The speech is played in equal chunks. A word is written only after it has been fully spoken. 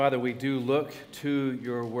Father, we do look to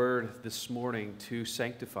your word this morning to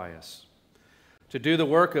sanctify us, to do the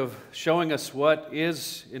work of showing us what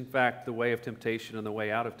is, in fact, the way of temptation and the way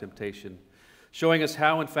out of temptation, showing us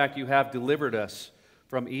how, in fact, you have delivered us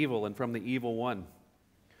from evil and from the evil one.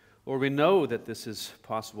 Lord, we know that this is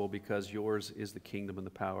possible because yours is the kingdom and the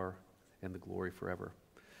power and the glory forever.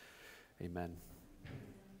 Amen.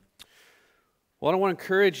 Well, I want to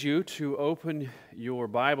encourage you to open your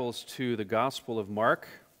Bibles to the Gospel of Mark.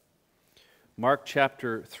 Mark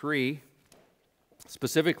chapter 3,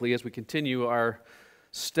 specifically as we continue our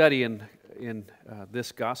study in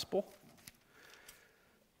this gospel.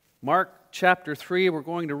 Mark chapter 3, we're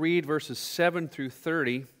going to read verses 7 through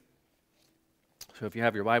 30. So if you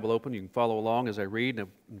have your Bible open, you can follow along as I read, and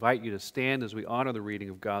I invite you to stand as we honor the reading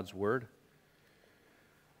of God's Word.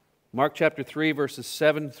 Mark chapter 3, verses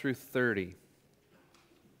 7 through 30.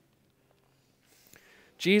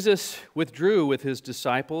 Jesus withdrew with his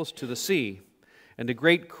disciples to the sea, and a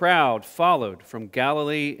great crowd followed from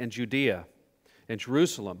Galilee and Judea and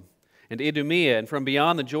Jerusalem and Idumea and from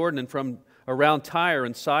beyond the Jordan and from around Tyre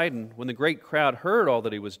and Sidon. When the great crowd heard all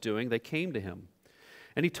that he was doing, they came to him.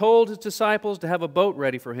 And he told his disciples to have a boat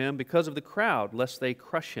ready for him because of the crowd, lest they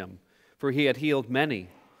crush him, for he had healed many,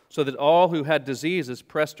 so that all who had diseases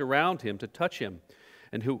pressed around him to touch him.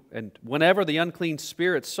 And whenever the unclean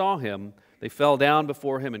spirits saw him, they fell down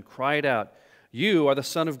before him and cried out, "You are the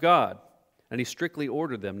Son of God." And he strictly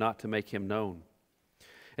ordered them not to make him known.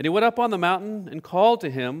 And he went up on the mountain and called to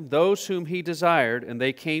him those whom he desired, and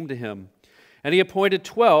they came to him. And he appointed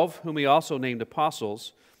 12, whom he also named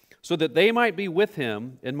apostles, so that they might be with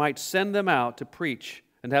him and might send them out to preach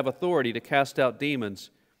and have authority to cast out demons.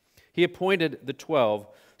 He appointed the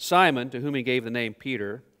 12, Simon, to whom he gave the name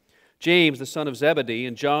Peter, James, the son of Zebedee,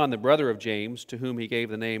 and John, the brother of James, to whom he gave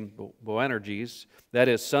the name Boanerges, that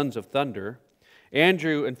is, sons of thunder,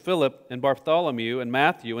 Andrew and Philip and Bartholomew and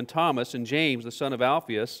Matthew and Thomas and James, the son of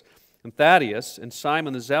Alphaeus, and Thaddeus and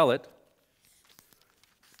Simon the Zealot,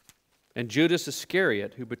 and Judas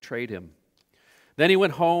Iscariot, who betrayed him. Then he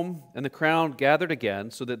went home, and the crowd gathered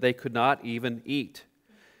again, so that they could not even eat.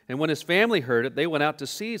 And when his family heard it, they went out to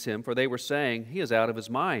seize him, for they were saying, "He is out of his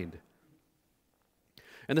mind."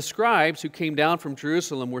 And the scribes who came down from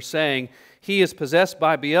Jerusalem were saying, "He is possessed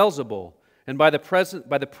by Beelzebul, and by the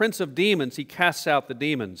prince of demons he casts out the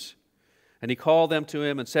demons." And he called them to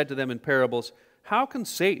him and said to them in parables, "How can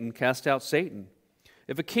Satan cast out Satan?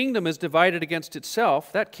 If a kingdom is divided against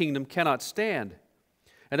itself, that kingdom cannot stand.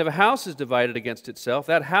 And if a house is divided against itself,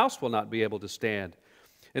 that house will not be able to stand.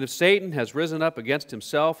 And if Satan has risen up against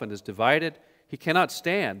himself and is divided, he cannot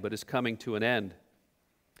stand, but is coming to an end.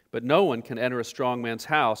 But no one can enter a strong man's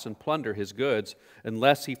house and plunder his goods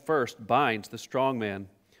unless he first binds the strong man.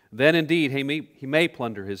 Then indeed he may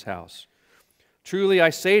plunder his house. Truly I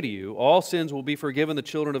say to you, all sins will be forgiven the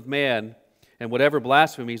children of man, and whatever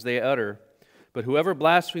blasphemies they utter. But whoever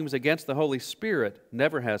blasphemes against the Holy Spirit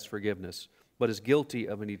never has forgiveness, but is guilty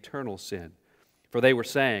of an eternal sin. For they were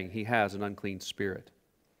saying, he has an unclean spirit."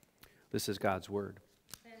 This is God's word.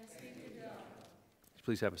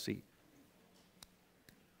 Please have a seat.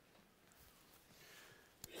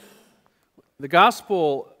 The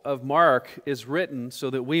Gospel of Mark is written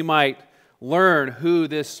so that we might learn who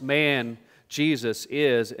this man Jesus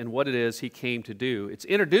is and what it is he came to do. It's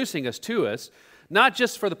introducing us to us, not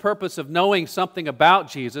just for the purpose of knowing something about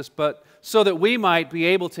Jesus, but so that we might be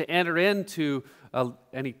able to enter into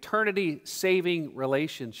an eternity-saving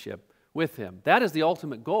relationship with him. That is the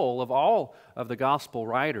ultimate goal of all of the Gospel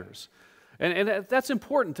writers. And that's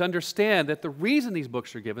important to understand, that the reason these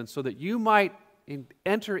books are given so that you might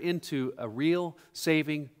enter into a real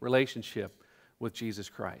saving relationship with Jesus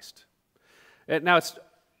Christ. Now,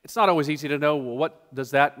 it's not always easy to know, well, what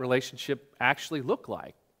does that relationship actually look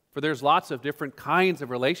like? For there's lots of different kinds of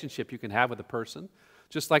relationship you can have with a person,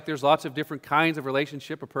 just like there's lots of different kinds of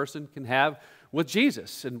relationship a person can have with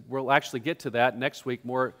Jesus. And we'll actually get to that next week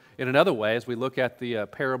more in another way as we look at the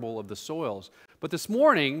parable of the soils. But this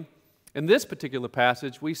morning, in this particular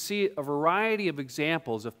passage, we see a variety of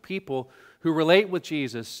examples of people who relate with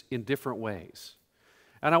Jesus in different ways.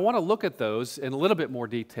 And I want to look at those in a little bit more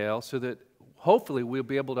detail so that hopefully we'll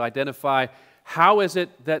be able to identify how is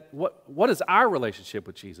it that, what does our relationship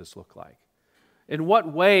with Jesus look like? In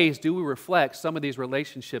what ways do we reflect some of these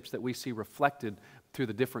relationships that we see reflected through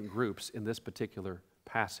the different groups in this particular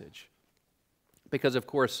passage? Because, of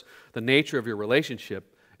course, the nature of your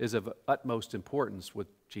relationship is of utmost importance with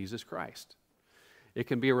Jesus Christ. It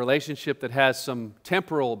can be a relationship that has some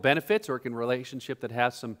temporal benefits, or it can be a relationship that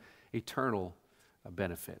has some eternal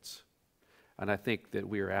benefits. And I think that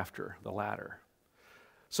we are after the latter.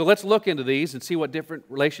 So let's look into these and see what different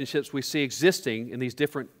relationships we see existing in these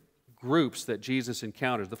different groups that Jesus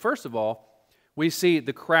encounters. The first of all, we see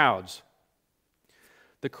the crowds.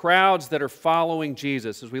 The crowds that are following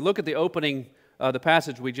Jesus. As we look at the opening, the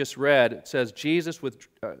passage we just read, it says, Jesus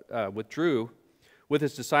withdrew with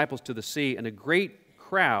his disciples to the sea, and a great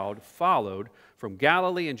crowd followed from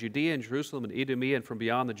Galilee and Judea and Jerusalem and Idumea and from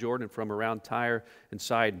beyond the Jordan and from around Tyre and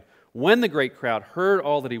Sidon. When the great crowd heard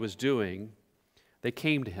all that he was doing, they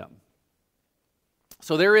came to him.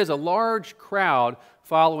 So there is a large crowd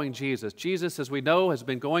following Jesus. Jesus, as we know, has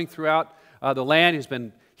been going throughout the land. He's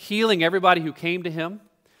been healing everybody who came to him.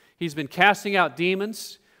 He's been casting out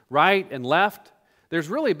demons right and left. There's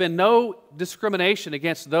really been no discrimination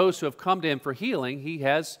against those who have come to him for healing. He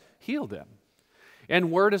has healed them.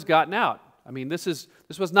 And word has gotten out. I mean, this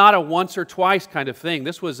was not a once or twice kind of thing.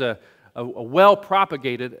 This was a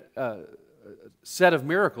well-propagated set of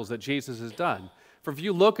miracles that Jesus has done. For if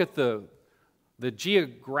you look at the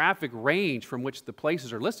geographic range from which the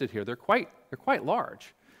places are listed here, they're quite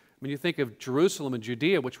large. I mean, you think of Jerusalem and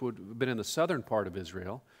Judea, which would have been in the southern part of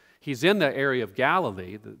Israel. He's in the area of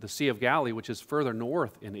Galilee, the Sea of Galilee, which is further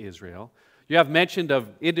north in Israel. You have mentioned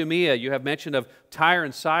of Idumea, you have mentioned of Tyre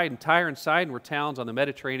and Sidon. Tyre and Sidon were towns on the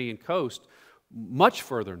Mediterranean coast, much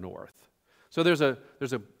further north. So there's a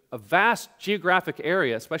vast geographic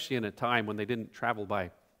area, especially in a time when they didn't travel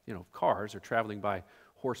by cars or traveling by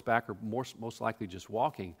horseback or most likely just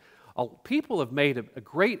walking. People have made a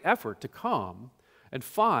great effort to come and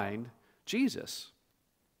find Jesus.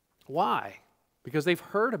 Why? Because they've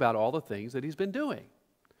heard about all the things that he's been doing.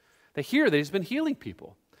 They hear that he's been healing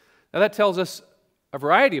people. Now that tells us a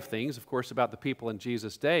variety of things, of course, about the people in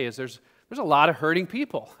Jesus' day. Is there's a lot of hurting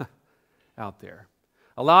people out there.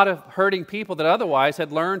 A lot of hurting people that otherwise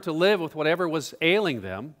had learned to live with whatever was ailing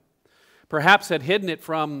them, perhaps had hidden it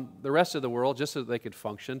from the rest of the world just so that they could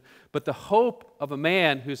function. But the hope of a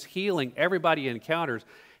man who's healing everybody he encounters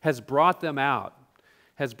has brought them out,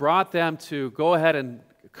 has brought them to go ahead and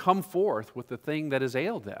come forth with the thing that has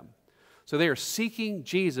ailed them. So they are seeking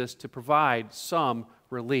Jesus to provide some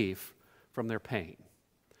relief from their pain,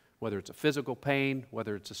 whether it's a physical pain,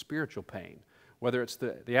 whether it's a spiritual pain, whether it's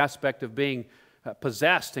the aspect of being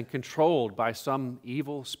possessed and controlled by some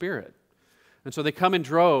evil spirit. And so they come in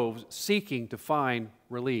droves seeking to find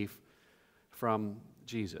relief from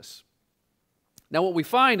Jesus. Now what we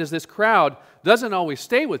find is this crowd doesn't always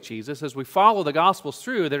stay with Jesus. As we follow the Gospels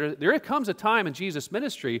through, there comes a time in Jesus'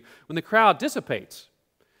 ministry when the crowd dissipates.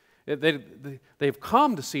 They've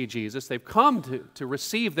come to see Jesus, they've come to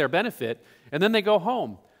receive their benefit, and then they go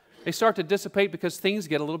home. They start to dissipate because things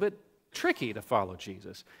get a little bit tricky to follow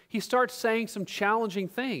Jesus. He starts saying some challenging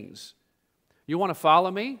things. You want to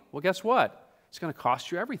follow me? Well, guess what? It's going to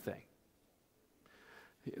cost you everything.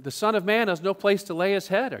 The Son of Man has no place to lay his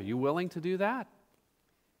head. Are you willing to do that?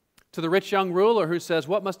 To the rich young ruler who says,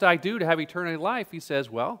 what must I do to have eternal life? He says,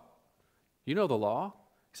 well, you know the law.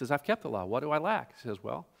 He says, I've kept the law. What do I lack? He says,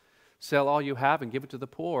 well, sell all you have and give it to the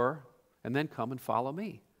poor, and then come and follow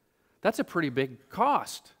me. That's a pretty big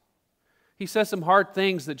cost. He says some hard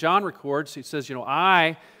things that John records. He says,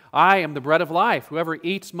 I am the bread of life. Whoever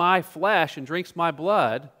eats my flesh and drinks my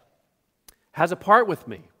blood has a part with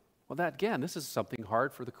me. Well, this is something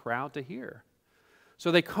hard for the crowd to hear.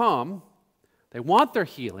 So they come, they want their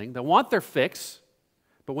healing, they want their fix,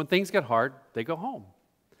 but when things get hard, they go home.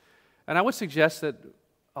 And I would suggest that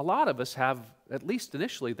a lot of us have, at least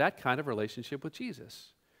initially, that kind of relationship with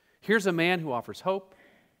Jesus. Here's a man who offers hope.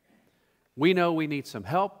 We know we need some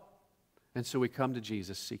help, and so we come to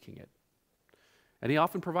Jesus seeking it. And he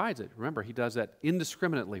often provides it. Remember, he does that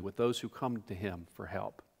indiscriminately with those who come to him for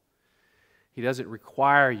help. He doesn't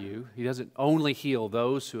require you. He doesn't only heal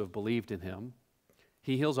those who have believed in him.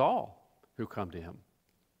 He heals all who come to him.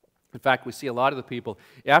 In fact, we see a lot of the people,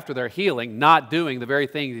 after their healing, not doing the very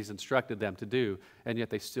things he's instructed them to do, and yet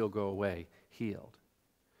they still go away healed.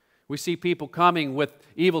 We see people coming with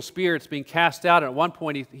evil spirits being cast out, and at one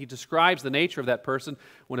point he describes the nature of that person.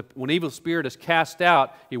 When an evil spirit is cast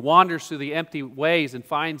out, he wanders through the empty ways and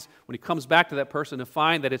finds, when he comes back to that person to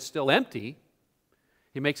find that it's still empty,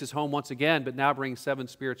 he makes his home once again, but now brings 7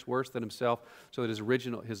 spirits worse than himself, so that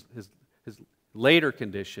his later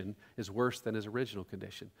condition is worse than his original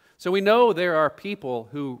condition. So we know there are people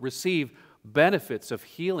who receive benefits of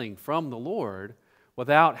healing from the Lord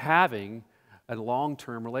without having a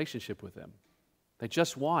long-term relationship with him. They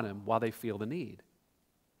just want him while they feel the need.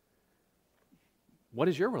 What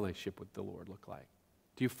does your relationship with the Lord look like?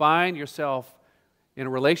 Do you find yourself in a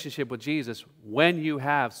relationship with Jesus when you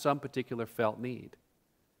have some particular felt need?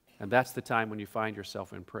 And that's the time when you find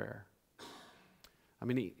yourself in prayer. I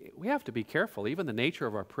mean, we have to be careful. Even the nature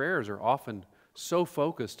of our prayers are often so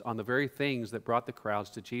focused on the very things that brought the crowds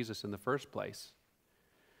to Jesus in the first place.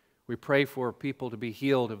 We pray for people to be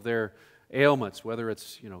healed of their ailments, whether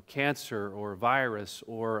it's cancer or virus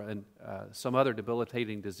or some other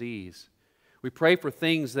debilitating disease. We pray for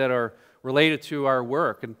things that are related to our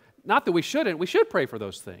work, and not that we shouldn't. We should pray for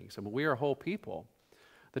those things. I mean, we are a whole people.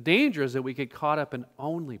 The danger is that we get caught up in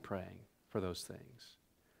only praying for those things.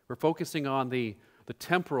 We're focusing on the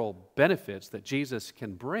temporal benefits that Jesus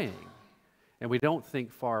can bring, and we don't think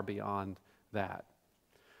far beyond that.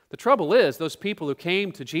 The trouble is, those people who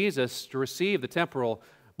came to Jesus to receive the temporal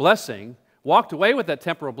blessing walked away with that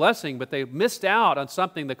temporal blessing, but they missed out on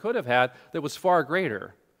something they could have had that was far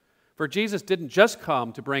greater. For Jesus didn't just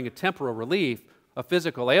come to bring a temporal relief of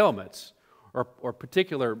physical ailments or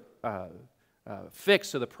particular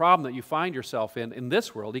fix to the problem that you find yourself in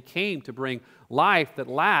this world. He came to bring life that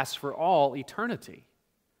lasts for all eternity.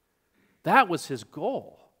 That was his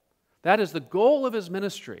goal. That is the goal of his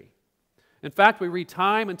ministry. In fact, we read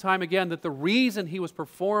time and time again that the reason he was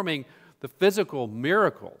performing the physical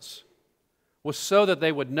miracles was so that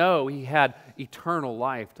they would know he had eternal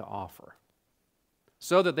life to offer,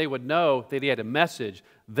 so that they would know that he had a message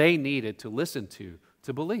they needed to listen to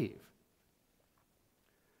believe.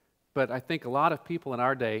 But I think a lot of people in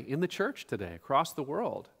our day, in the church today, across the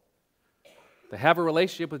world, they have a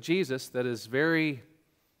relationship with Jesus that is very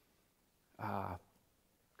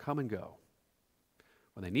come and go.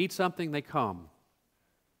 When they need something, they come.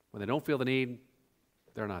 When they don't feel the need,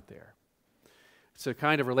 they're not there. It's a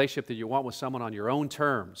kind of relationship that you want with someone on your own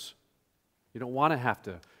terms. You don't want to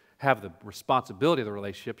have the responsibility of the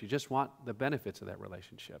relationship. You just want the benefits of that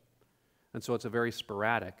relationship. And so it's a very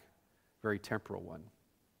sporadic, very temporal one.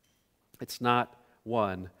 It's not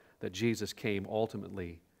one that Jesus came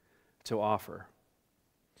ultimately to offer.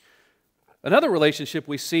 Another relationship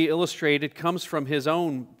we see illustrated comes from his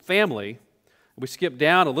own family. We skip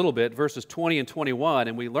down a little bit, verses 20 and 21,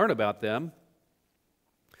 and we learn about them.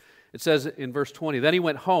 It says in verse 20, "Then he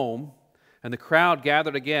went home, and the crowd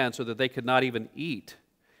gathered again so that they could not even eat.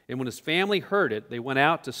 And when his family heard it, they went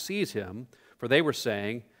out to seize him, for they were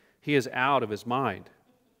saying, 'He is out of his mind.'"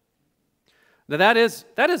 Now that is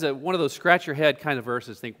one of those scratch-your-head kind of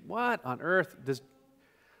verses. Think, what on earth?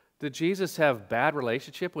 Did Jesus have bad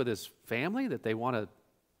relationship with his family that they want to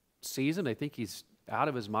seize him? They think he's out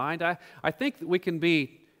of his mind? I think that we can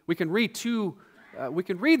read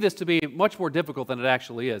this to be much more difficult than it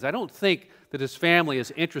actually is. I don't think that his family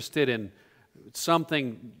is interested in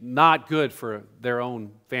something not good for their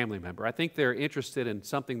own family member. I think they're interested in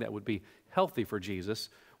something that would be healthy for Jesus.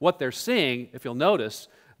 What they're seeing, if you'll notice,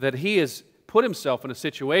 that he has put himself in a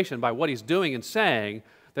situation by what he's doing and saying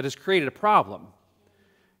that has created a problem.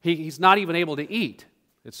 He's not even able to eat,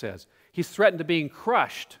 it says. He's threatened to being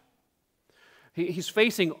crushed. He's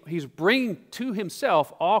bringing to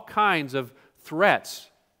himself all kinds of threats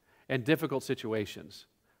and difficult situations.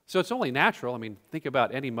 So it's only natural. I mean, think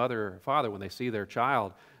about any mother or father when they see their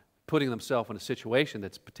child putting themselves in a situation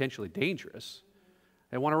that's potentially dangerous.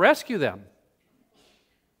 They want to rescue them.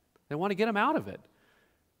 They want to get them out of it.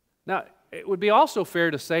 Now, it would be also fair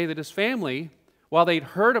to say that his family, while they'd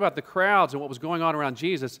heard about the crowds and what was going on around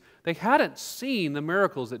Jesus, they hadn't seen the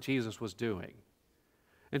miracles that Jesus was doing.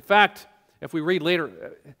 In fact, if we read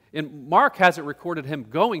later, Mark hasn't recorded him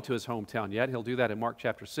going to his hometown yet. He'll do that in Mark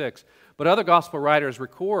chapter 6. But other gospel writers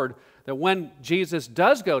record that when Jesus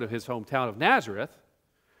does go to his hometown of Nazareth,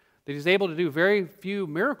 that he's able to do very few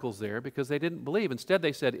miracles there because they didn't believe. Instead,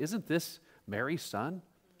 they said, "Isn't this Mary's son,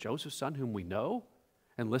 Joseph's son, whom we know?"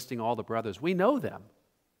 And listing all the brothers. We know them.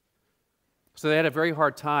 So they had a very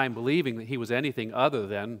hard time believing that he was anything other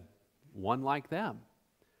than one like them.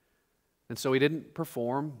 And so he didn't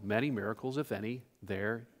perform many miracles, if any,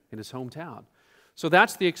 there in his hometown. So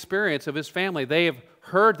that's the experience of his family. They have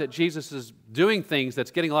heard that Jesus is doing things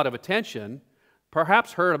that's getting a lot of attention,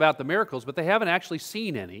 perhaps heard about the miracles, but they haven't actually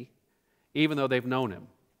seen any, even though they've known him.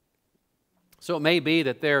 So it may be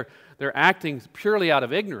that they're acting purely out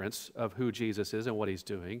of ignorance of who Jesus is and what he's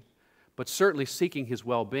doing, but certainly seeking his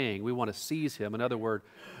well-being. We want to seize him. Another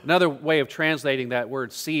way of translating that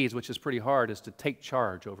word seize, which is pretty hard, is to take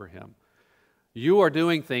charge over him. You are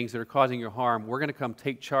doing things that are causing you harm. We're going to come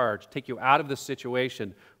take charge, take you out of this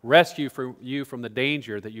situation, rescue you from the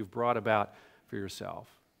danger that you've brought about for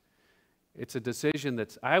yourself. It's a decision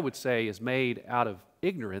that I would say is made out of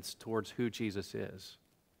ignorance towards who Jesus is.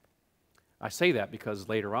 I say that because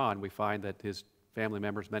later on we find that his family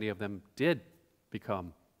members, many of them did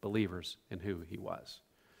become believers in who he was.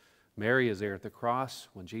 Mary is there at the cross.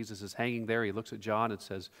 When Jesus is hanging there, he looks at John and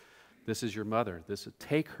says, This is your mother.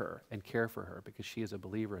 Take her and care for her because she is a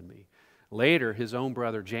believer in me. Later, his own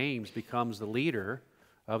brother James becomes the leader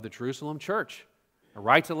of the Jerusalem church and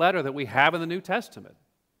writes a letter that we have in the New Testament.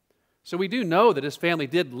 So we do know that his family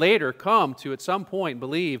did later come to, at some point,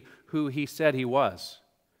 believe who he said he was.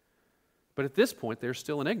 But at this point, they're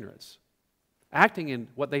still in ignorance, acting in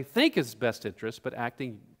what they think is best interest, but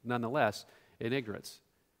acting nonetheless in ignorance.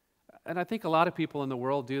 And I think a lot of people in the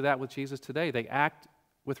world do that with Jesus today. They act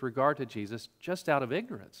with regard to Jesus just out of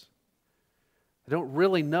ignorance. They don't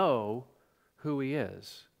really know who he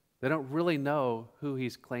is. They don't really know who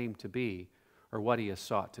he's claimed to be or what he has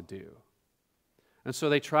sought to do. And so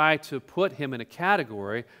they try to put him in a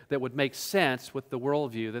category that would make sense with the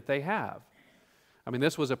worldview that they have. I mean,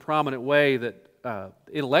 this was a prominent way that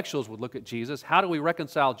intellectuals would look at Jesus. How do we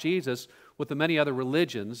reconcile Jesus with the many other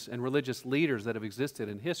religions and religious leaders that have existed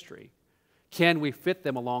in history? Can we fit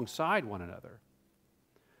them alongside one another?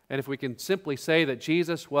 And if we can simply say that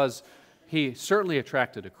Jesus he certainly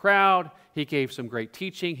attracted a crowd, he gave some great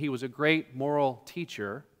teaching, he was a great moral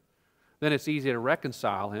teacher, then it's easy to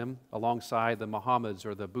reconcile him alongside the Muhammads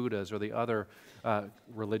or the Buddhas or the other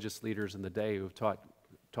religious leaders in the day who have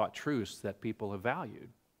taught truths that people have valued.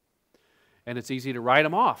 And it's easy to write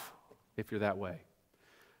them off if you're that way.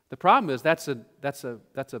 The problem is that's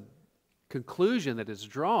a conclusion that is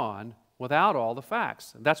drawn without all the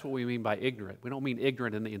facts. And that's what we mean by ignorant. We don't mean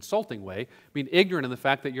ignorant in the insulting way. We mean ignorant in the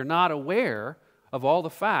fact that you're not aware of all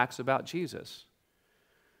the facts about Jesus.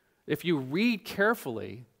 If you read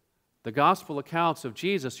carefully the gospel accounts of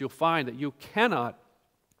Jesus, you'll find that you cannot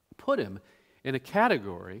put him in a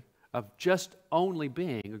category of just only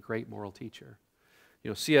being a great moral teacher.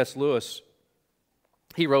 You know, C.S. Lewis,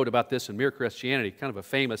 he wrote about this in Mere Christianity, kind of a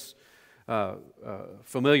famous,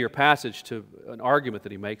 familiar passage to an argument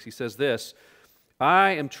that he makes. He says this,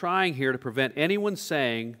 "I am trying here to prevent anyone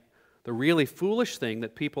saying the really foolish thing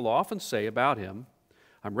that people often say about him.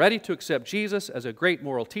 I'm ready to accept Jesus as a great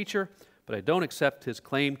moral teacher, but I don't accept his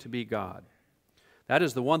claim to be God. That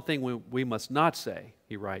is the one thing we must not say,"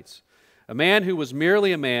 he writes. "A man who was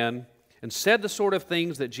merely a man and said the sort of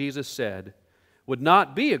things that Jesus said would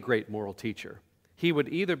not be a great moral teacher. He would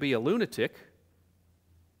either be a lunatic,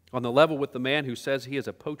 on the level with the man who says he is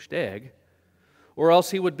a poached egg, or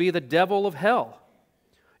else he would be the devil of hell.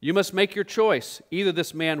 You must make your choice. Either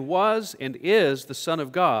this man was and is the Son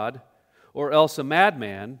of God, or else a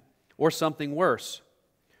madman, or something worse.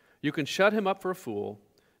 You can shut him up for a fool,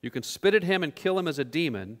 you can spit at him and kill him as a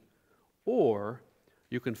demon, or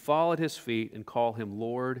you can fall at his feet and call him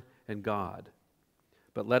Lord and God.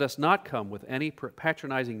 But let us not come with any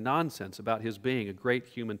patronizing nonsense about his being a great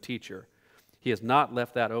human teacher. He has not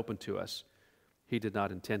left that open to us. He did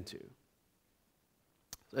not intend to."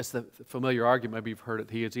 That's the familiar argument. Maybe you've heard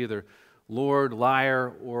it. He is either Lord,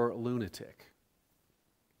 liar, or lunatic.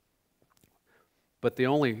 But the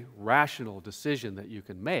only rational decision that you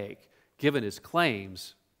can make, given his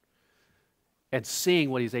claims and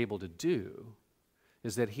seeing what he's able to do,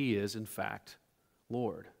 is that he is, in fact,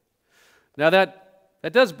 Lord. Now that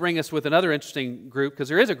does bring us with another interesting group, because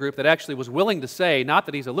there is a group that actually was willing to say, not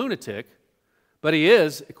that he's a lunatic, but he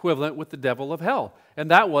is equivalent with the devil of hell. And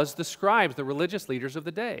that was the scribes, the religious leaders of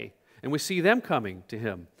the day. And we see them coming to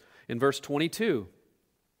him in verse 22.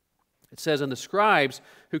 It says, "And the scribes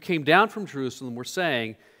who came down from Jerusalem were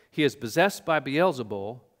saying, 'He is possessed by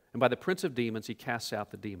Beelzebul, and by the prince of demons he casts out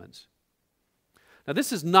the demons.'" Now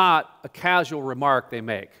this is not a casual remark they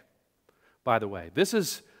make, by the way. This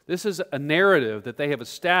is a narrative that they have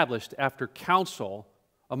established after counsel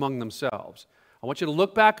among themselves. I want you to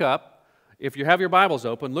look back up. If you have your Bibles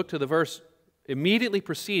open, look to the verse immediately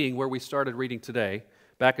preceding where we started reading today,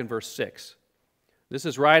 back in verse 6. This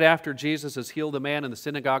is right after Jesus has healed a man in the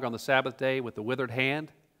synagogue on the Sabbath day with the withered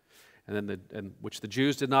hand, and which the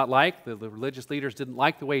Jews did not like. The religious leaders didn't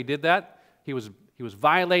like the way he did that. He was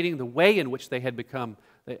violating the way in which they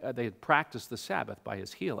had practiced the Sabbath by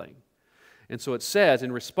his healing. And so it says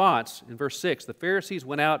in response, in verse 6, "The Pharisees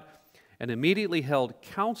went out and immediately held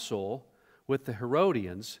counsel with the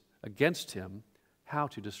Herodians against him, how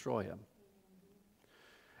to destroy him."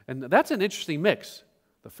 And that's an interesting mix.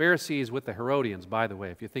 The Pharisees with the Herodians, by the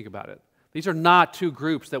way, if you think about it. These are not two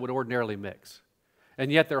groups that would ordinarily mix.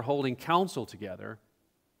 And yet they're holding counsel together,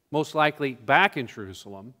 most likely back in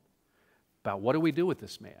Jerusalem, about what do we do with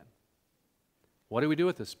this man? What do we do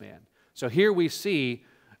with this man? So here we see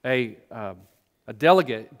a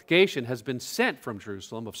delegation has been sent from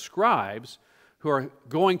Jerusalem of scribes who are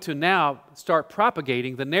going to now start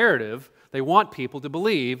propagating the narrative they want people to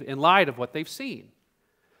believe in light of what they've seen.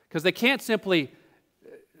 Because they can't simply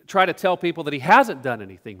try to tell people that he hasn't done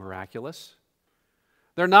anything miraculous.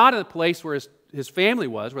 They're not in a place where his family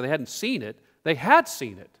was, where they hadn't seen it. They had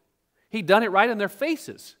seen it. He'd done it right in their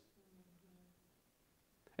faces.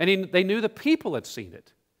 And they knew the people had seen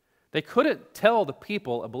it. They couldn't tell the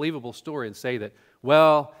people a believable story and say that,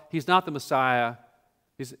 well, he's not the Messiah.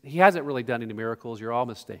 He hasn't really done any miracles. You're all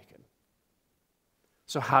mistaken.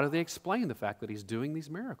 So how do they explain the fact that he's doing these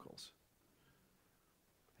miracles?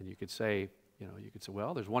 And you could say,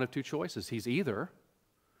 well, there's one of two choices. He's either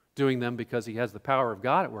doing them because he has the power of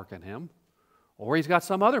God at work in him, or he's got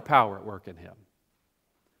some other power at work in him.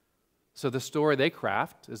 So the story they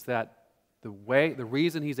craft is that the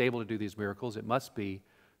reason he's able to do these miracles, it must be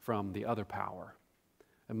from the other power.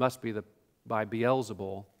 It must be by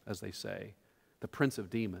Beelzebul, as they say, the prince of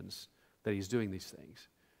demons, that he's doing these things.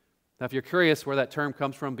 Now, if you're curious where that term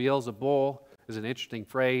comes from, Beelzebul is an interesting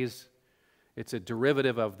phrase. It's a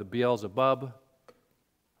derivative of the Beelzebub.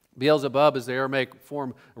 Beelzebub is the Aramaic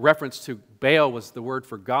form, a reference to Baal was the word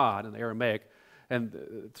for God in the Aramaic,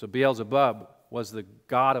 and so Beelzebub was the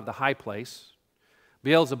god of the high place.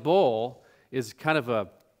 Beelzebul is kind of a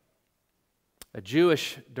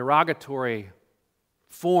Jewish derogatory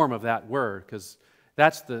form of that word, because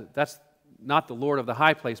that's not the Lord of the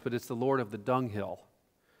high place, but it's the Lord of the dunghill.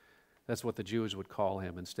 That's what the Jews would call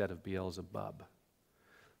him instead of Beelzebub.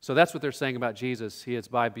 So that's what they're saying about Jesus. He is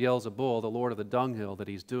by Beelzebul, the Lord of the dunghill, that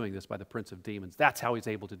he's doing this by the prince of demons. That's how he's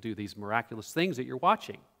able to do these miraculous things that you're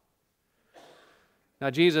watching. Now,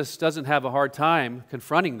 Jesus doesn't have a hard time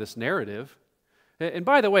confronting this narrative. And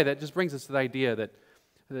by the way, that just brings us to the idea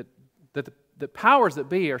that the powers that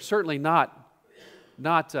be are certainly not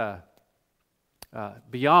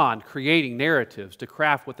beyond creating narratives to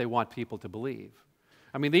craft what they want people to believe.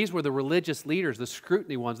 I mean, these were the religious leaders, the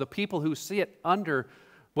scrutiny ones, the people who sit under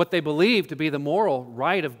what they believe to be the moral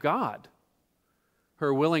right of God, who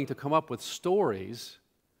are willing to come up with stories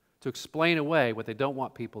to explain away what they don't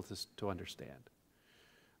want people to understand.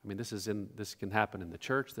 I mean, this can happen in the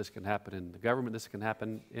church, this can happen in the government, this can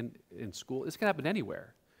happen in school, this can happen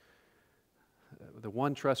anywhere. The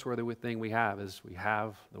one trustworthy thing we have is we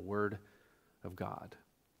have the Word of God,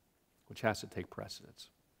 which has to take precedence.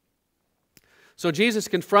 So Jesus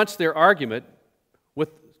confronts their argument with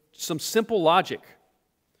some simple logic.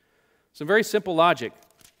 Some very simple logic.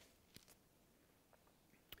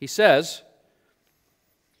 He says,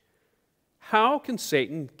 how can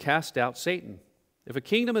Satan cast out Satan? If a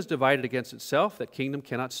kingdom is divided against itself, that kingdom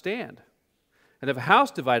cannot stand. And if a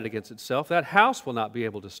house divided against itself, that house will not be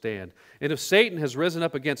able to stand. And if Satan has risen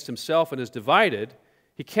up against himself and is divided,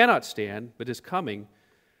 he cannot stand, but is coming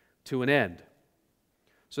to an end.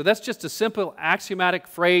 So that's just a simple axiomatic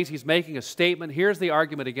phrase. He's making a statement. Here's the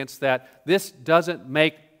argument against that. This doesn't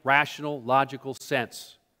make rational, logical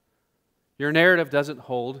sense. Your narrative doesn't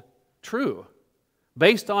hold true.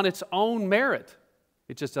 Based on its own merit,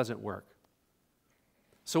 it just doesn't work.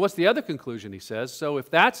 So what's the other conclusion, he says? So if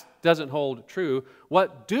that doesn't hold true,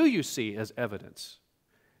 what do you see as evidence?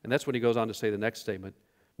 And that's when he goes on to say the next statement.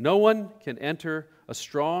 No one can enter a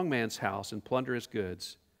strong man's house and plunder his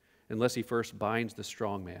goods unless he first binds the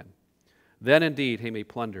strong man. Then indeed he may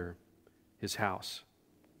plunder his house.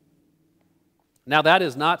 Now that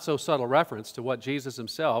is not so subtle reference to what Jesus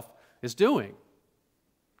himself is doing.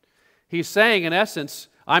 He's saying, in essence,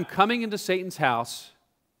 I'm coming into Satan's house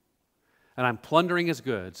and I'm plundering his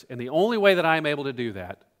goods. And the only way that I'm able to do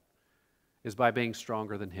that is by being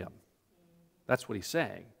stronger than him. That's what he's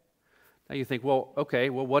saying. Now you think, well, okay,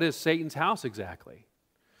 what is Satan's house exactly?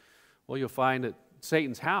 Well, you'll find that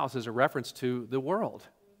Satan's house is a reference to the world,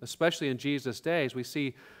 especially in Jesus' days. We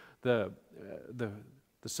see the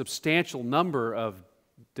substantial number of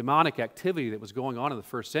demonic activity that was going on in the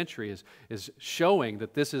first century is showing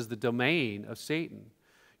that this is the domain of Satan.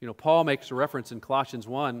 You know, Paul makes a reference in Colossians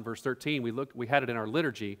 1, verse 13. We had it in our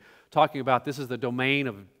liturgy, talking about this is the domain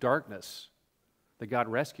of darkness that God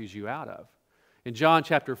rescues you out of. In John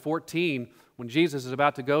chapter 14, when Jesus is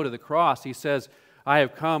about to go to the cross, he says, I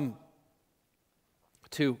have come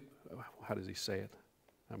to, how does he say it?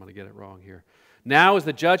 I'm going to get it wrong here. Now is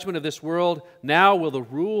the judgment of this world. Now will the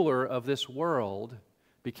ruler of this world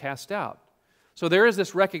be cast out. So there is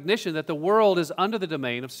this recognition that the world is under the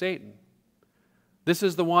domain of Satan. This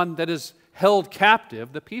is the one that has held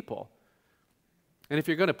captive the people. And if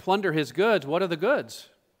you're going to plunder his goods, what are the goods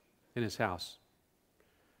in his house?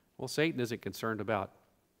 Well, Satan isn't concerned about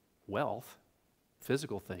wealth,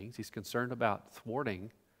 physical things. He's concerned about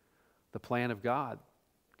thwarting the plan of God.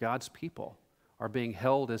 God's people are being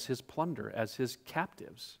held as his plunder, as his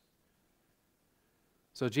captives.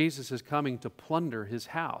 So Jesus is coming to plunder his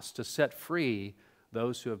house, to set free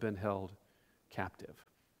those who have been held captive.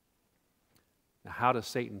 Now, how does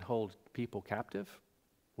Satan hold people captive?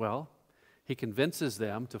 Well, he convinces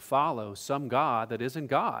them to follow some God that isn't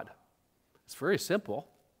God. It's very simple.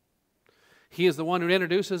 He is the one who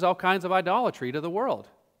introduces all kinds of idolatry to the world.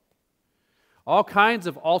 All kinds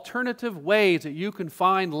of alternative ways that you can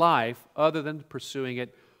find life other than pursuing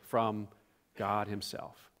it from God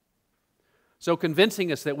Himself. So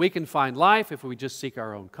convincing us that we can find life if we just seek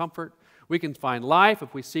our own comfort. We can find life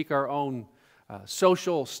if we seek our own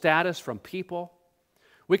social status from people.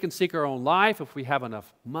 We can seek our own life if we have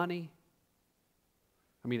enough money.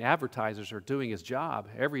 I mean, advertisers are doing His job.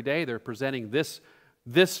 Every day they're presenting this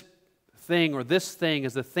thing or this thing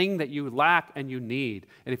as the thing that you lack and you need.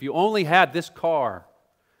 And if you only had this car,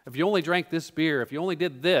 if you only drank this beer, if you only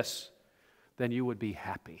did this, then you would be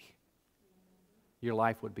happy. Your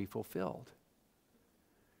life would be fulfilled.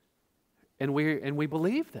 And we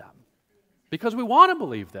believe them because we want to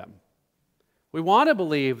believe them. We want to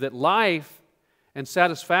believe that life and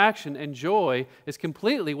satisfaction and joy is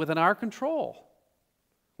completely within our control,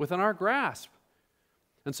 within our grasp.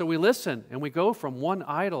 And so we listen and we go from one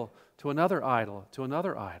idol to another idol to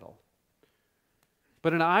another idol.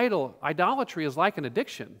 But idolatry is like an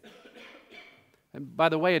addiction. And by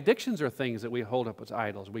the way, addictions are things that we hold up as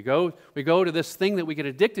idols. We go to this thing that we get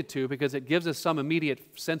addicted to because it gives us some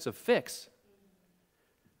immediate sense of fix.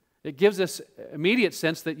 It gives us immediate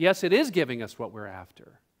sense that, yes, it is giving us what we're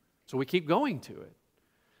after. So we keep going to it.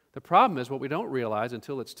 The problem is what we don't realize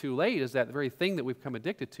until it's too late is that the very thing that we've become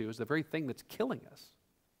addicted to is the very thing that's killing us.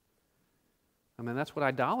 I mean, that's what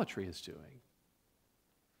idolatry is doing.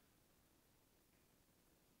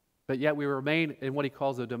 But yet we remain in what he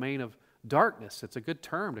calls the domain of darkness. It's a good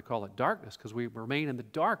term to call it darkness because we remain in the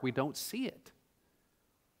dark. We don't see it.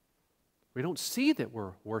 We don't see that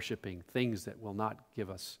we're worshiping things that will not give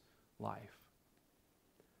us life.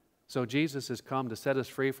 So Jesus has come to set us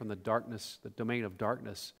free from the darkness, the domain of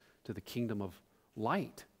darkness, to the kingdom of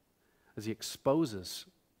light as he exposes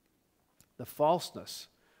the falseness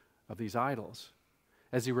of these idols,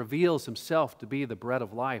 as he reveals himself to be the bread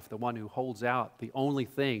of life, the one who holds out the only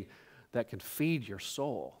thing that can feed your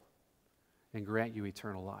soul and grant you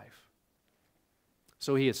eternal life.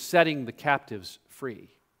 So he is setting the captives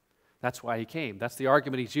free. That's why he came. That's the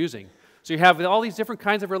argument he's using. So you have all these different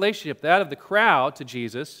kinds of relationship, that of the crowd to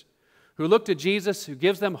Jesus, who look to Jesus, who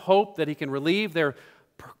gives them hope that he can relieve their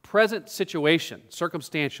present situation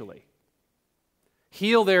circumstantially,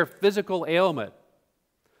 heal their physical ailment,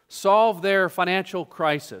 solve their financial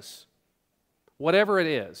crisis, whatever it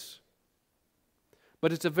is.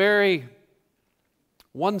 But it's a very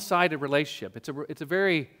one-sided relationship. It's a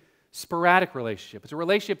very sporadic relationship. It's a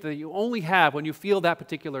relationship that you only have when you feel that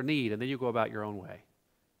particular need, and then you go about your own way.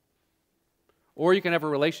 Or you can have a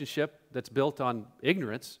relationship that's built on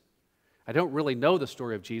ignorance. I don't really know the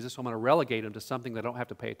story of Jesus, so I'm going to relegate him to something that I don't have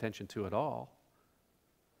to pay attention to at all.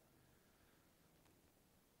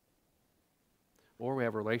 Or we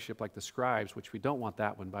have a relationship like the scribes, which we don't want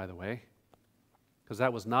that one, by the way, because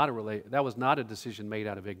that was not a decision made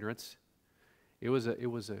out of ignorance. It was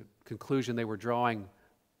a conclusion they were drawing,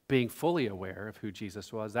 being fully aware of who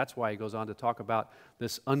Jesus was. That's why he goes on to talk about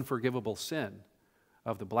this unforgivable sin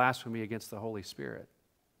of the blasphemy against the Holy Spirit.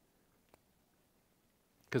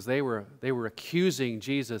 Because they were accusing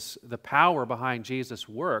Jesus, the power behind Jesus'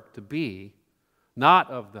 work, to be not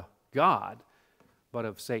of the God, but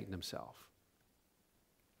of Satan himself.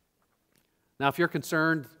 Now, if you're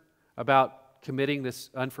concerned about committing this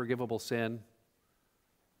unforgivable sin,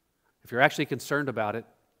 if you're actually concerned about it,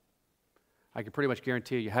 I can pretty much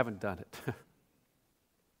guarantee you haven't done it.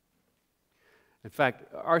 In fact,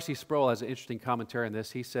 R.C. Sproul has an interesting commentary on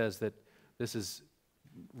this. He says that this is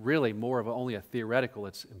really more of only a theoretical.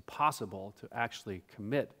 It's impossible to actually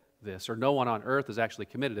commit this, or no one on earth has actually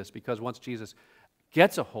committed this, because once Jesus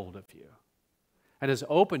gets a hold of you and has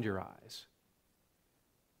opened your eyes,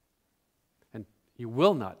 and you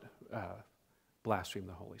will not blaspheme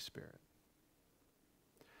the Holy Spirit.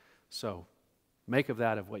 So make of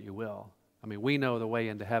that of what you will. I mean, we know the way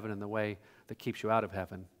into heaven and the way that keeps you out of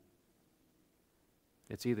heaven.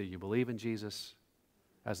 It's either you believe in Jesus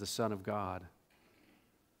as the Son of God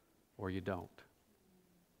or you don't.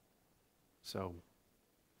 So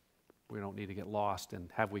we don't need to get lost in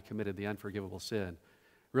have we committed the unforgivable sin.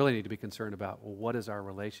 Really need to be concerned about, well, what does our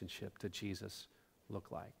relationship to Jesus look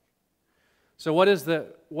like? So what is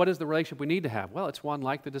the relationship we need to have? Well, it's one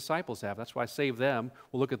like the disciples have. That's why I save them.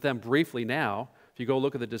 We'll look at them briefly now. If you go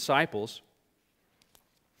look at the disciples,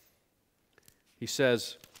 he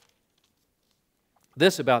says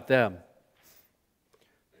this about them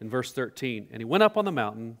in verse 13. And he went up on the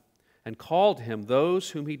mountain and called him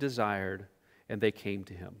those whom he desired, and they came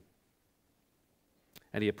to him.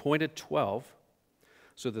 And he appointed 12,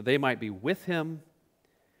 so that they might be with him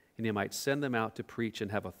and he might send them out to preach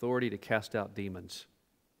and have authority to cast out demons.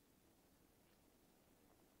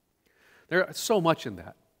 There's so much in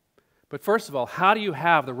that. But first of all, how do you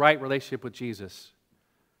have the right relationship with Jesus?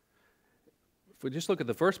 If we just look at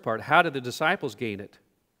the first part, how did the disciples gain it?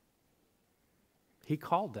 He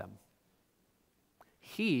called them.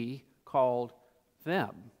 He called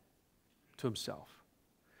them to himself.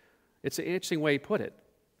 It's an interesting way he put it.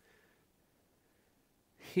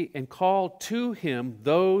 And called to him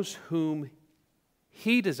those whom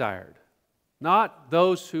he desired. Not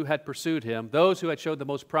those who had pursued him, those who had showed the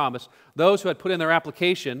most promise, those who had put in their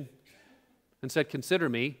application and said, consider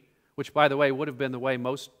me, which, by the way, would have been the way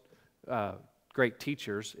most great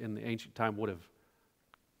teachers in the ancient time would have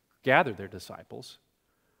gathered their disciples.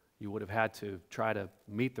 You would have had to try to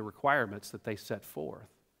meet the requirements that they set forth.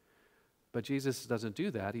 But Jesus doesn't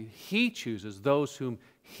do that. He chooses those whom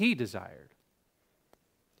he desired.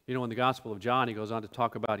 You know, in the Gospel of John, he goes on to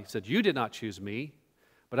talk about, he said, you did not choose me,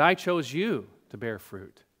 but I chose you to bear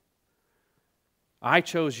fruit. I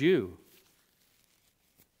chose you.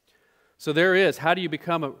 So there is, how do you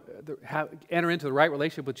enter into the right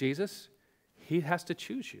relationship with Jesus? He has to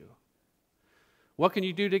choose you. What can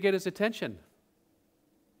you do to get his attention?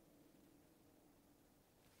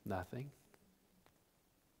 Nothing.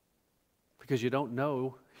 Because you don't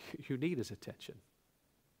know you need his attention.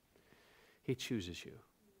 He chooses you.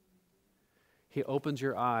 He opens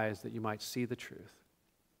your eyes that you might see the truth.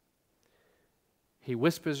 He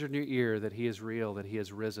whispers in your ear that he is real, that he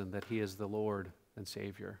is risen, that he is the Lord and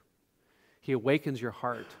Savior. He awakens your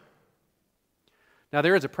heart. Now,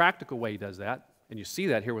 there is a practical way he does that, and you see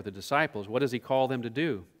that here with the disciples. What does he call them to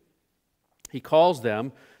do? He calls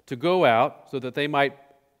them to go out so that they might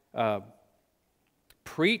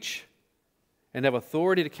preach and have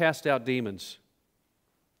authority to cast out demons,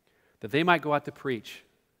 that they might go out to preach.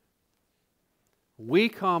 We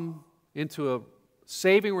come into a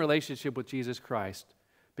saving relationship with Jesus Christ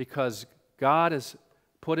because God has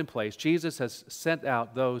put in place, Jesus has sent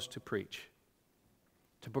out those to preach,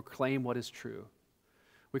 to proclaim what is true.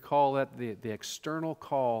 We call that the external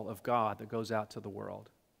call of God that goes out to the world.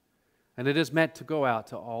 And it is meant to go out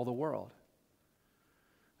to all the world.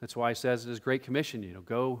 That's why he says in his Great Commission,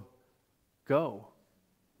 go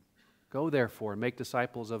therefore and make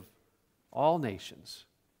disciples of all nations.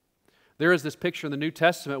 There is this picture in the New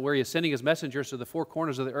Testament where he is sending his messengers to the four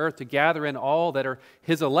corners of the earth to gather in all that are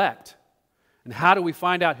his elect. And how do we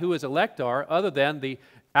find out who his elect are other than the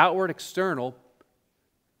outward external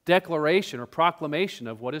declaration or proclamation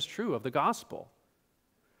of what is true of the gospel?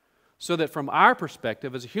 So that from our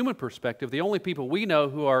perspective, as a human perspective, the only people we know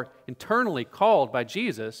who are internally called by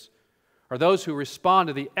Jesus are those who respond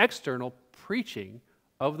to the external preaching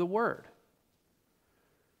of the Word.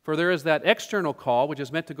 For there is that external call, which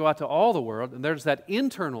is meant to go out to all the world, and there's that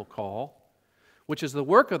internal call, which is the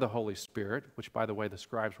work of the Holy Spirit, which, by the way, the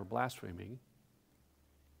scribes were blaspheming,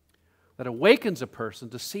 that awakens a person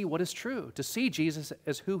to see what is true, to see Jesus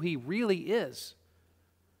as who he really is,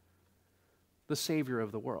 the Savior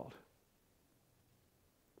of the world.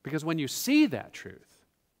 Because when you see that truth,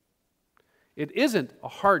 it isn't a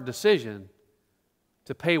hard decision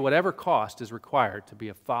to pay whatever cost is required to be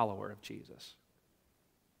a follower of Jesus.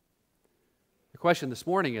 The question this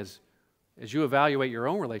morning is, as you evaluate your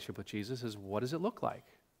own relationship with Jesus, is what does it look like?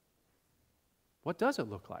 What does it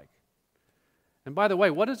look like? And by the way,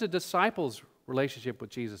 what does a disciple's relationship with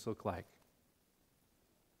Jesus look like?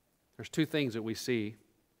 There's two things that we see.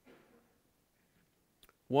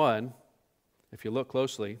 One, if you look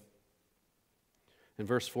closely, in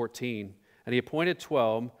verse 14, and he appointed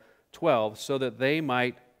 12 so that they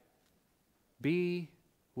might be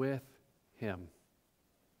with him.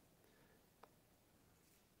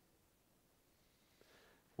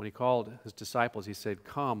 When he called his disciples, he said,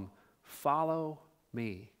 "Come, follow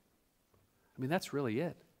me." I mean, that's really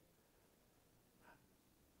it.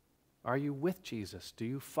 Are you with Jesus? Do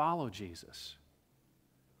you follow Jesus?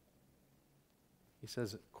 He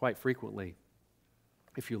says it quite frequently,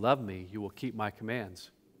 "If you love me, you will keep my commands."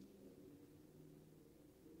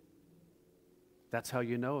 That's how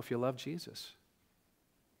you know if you love Jesus.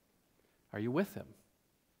 Are you with him?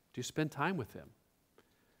 Do you spend time with him?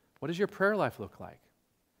 What does your prayer life look like?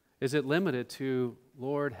 Is it limited to,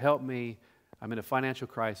 "Lord, help me. I'm in a financial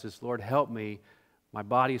crisis. Lord, help me. My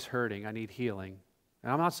body's hurting. I need healing."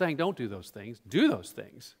 And I'm not saying don't do those things. Do those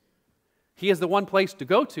things. He is the one place to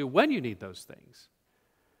go to when you need those things.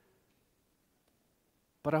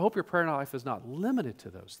 But I hope your prayer life is not limited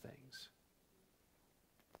to those things.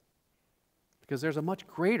 Because there's a much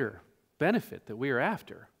greater benefit that we are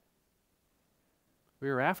after. We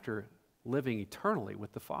are after living eternally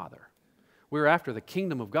with the Father. We're after the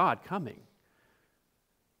kingdom of God coming.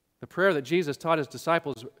 The prayer that Jesus taught his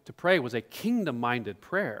disciples to pray was a kingdom-minded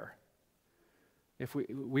prayer. If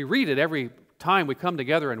we read it every time we come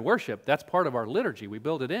together and worship, that's part of our liturgy. We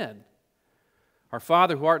build it in. Our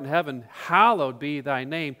Father who art in heaven, hallowed be thy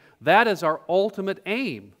name. That is our ultimate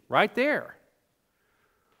aim, right there.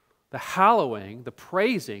 The hallowing, the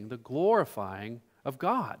praising, the glorifying of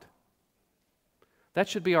God. That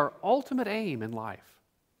should be our ultimate aim in life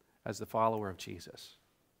as the follower of Jesus.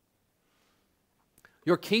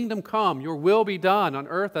 Your kingdom come, your will be done on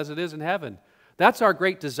earth as it is in heaven. That's our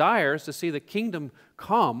great desire, is to see the kingdom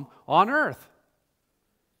come on earth.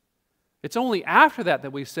 It's only after that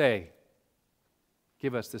that we say,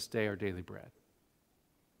 give us this day our daily bread.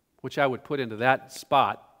 Which I would put into that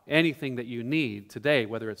spot anything that you need today,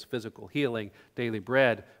 whether it's physical healing, daily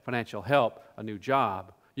bread, financial help, a new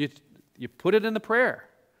job. You put it in the prayer.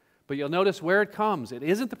 But you'll notice where it comes. It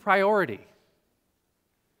isn't the priority.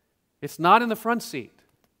 It's not in the front seat.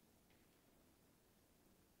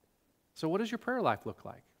 So what does your prayer life look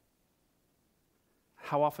like?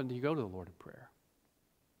 How often do you go to the Lord in prayer?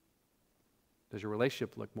 Does your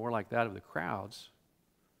relationship look more like that of the crowds?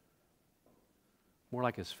 More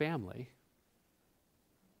like his family?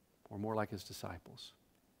 Or more like his disciples?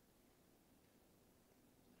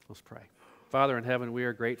 Let's pray. Father in heaven, we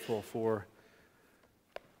are grateful for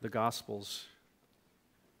the Gospels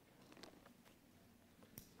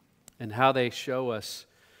and how they show us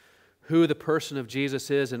who the person of Jesus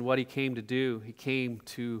is and what he came to do. He came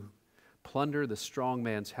to plunder the strong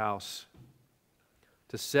man's house,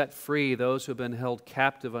 to set free those who have been held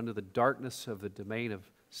captive under the darkness of the domain of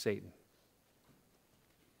Satan.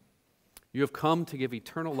 You have come to give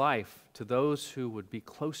eternal life to those who would be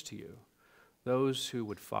close to you, those who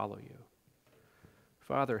would follow you.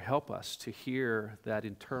 Father, help us to hear that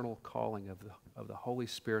internal calling of the Holy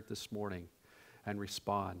Spirit this morning and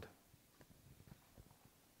respond.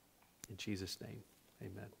 In Jesus' name,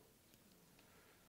 amen.